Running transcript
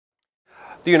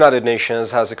The United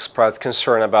Nations has expressed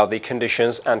concern about the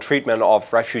conditions and treatment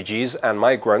of refugees and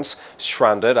migrants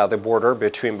stranded at the border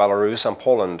between Belarus and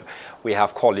Poland. We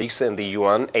have colleagues in the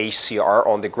UNHCR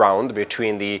on the ground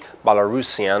between the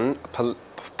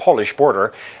Belarusian-Polish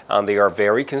border, and they are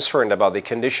very concerned about the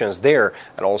conditions there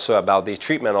and also about the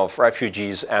treatment of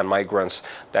refugees and migrants.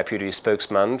 Deputy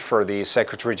Spokesman for the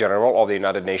Secretary General of the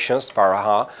United Nations,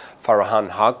 Farhan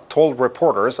Haq, told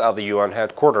reporters at the UN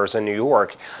headquarters in New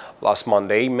York. Last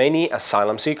Monday, many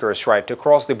asylum seekers tried to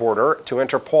cross the border to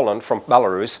enter Poland from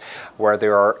Belarus, where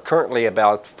there are currently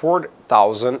about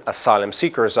 4,000 asylum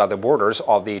seekers at the borders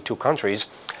of the two countries,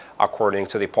 according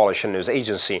to the Polish news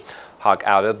agency. Haq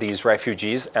added these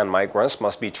refugees and migrants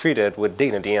must be treated with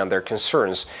dignity and their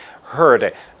concerns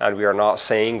heard, and we are not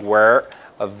saying where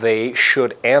they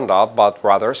should end up, but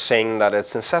rather saying that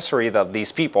it's necessary that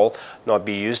these people not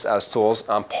be used as tools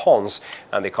and pawns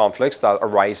in the conflicts that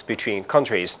arise between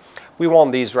countries. We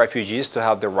want these refugees to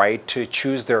have the right to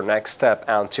choose their next step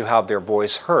and to have their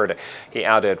voice heard, he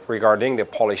added. Regarding the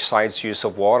Polish side's use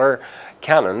of water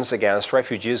cannons against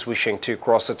refugees wishing to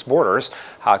cross its borders,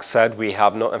 Haq said, "We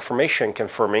have no information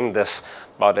confirming this,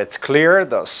 but it's clear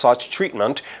that such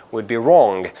treatment would be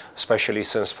wrong, especially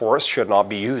since force should not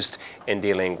be used in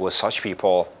dealing with such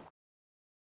people."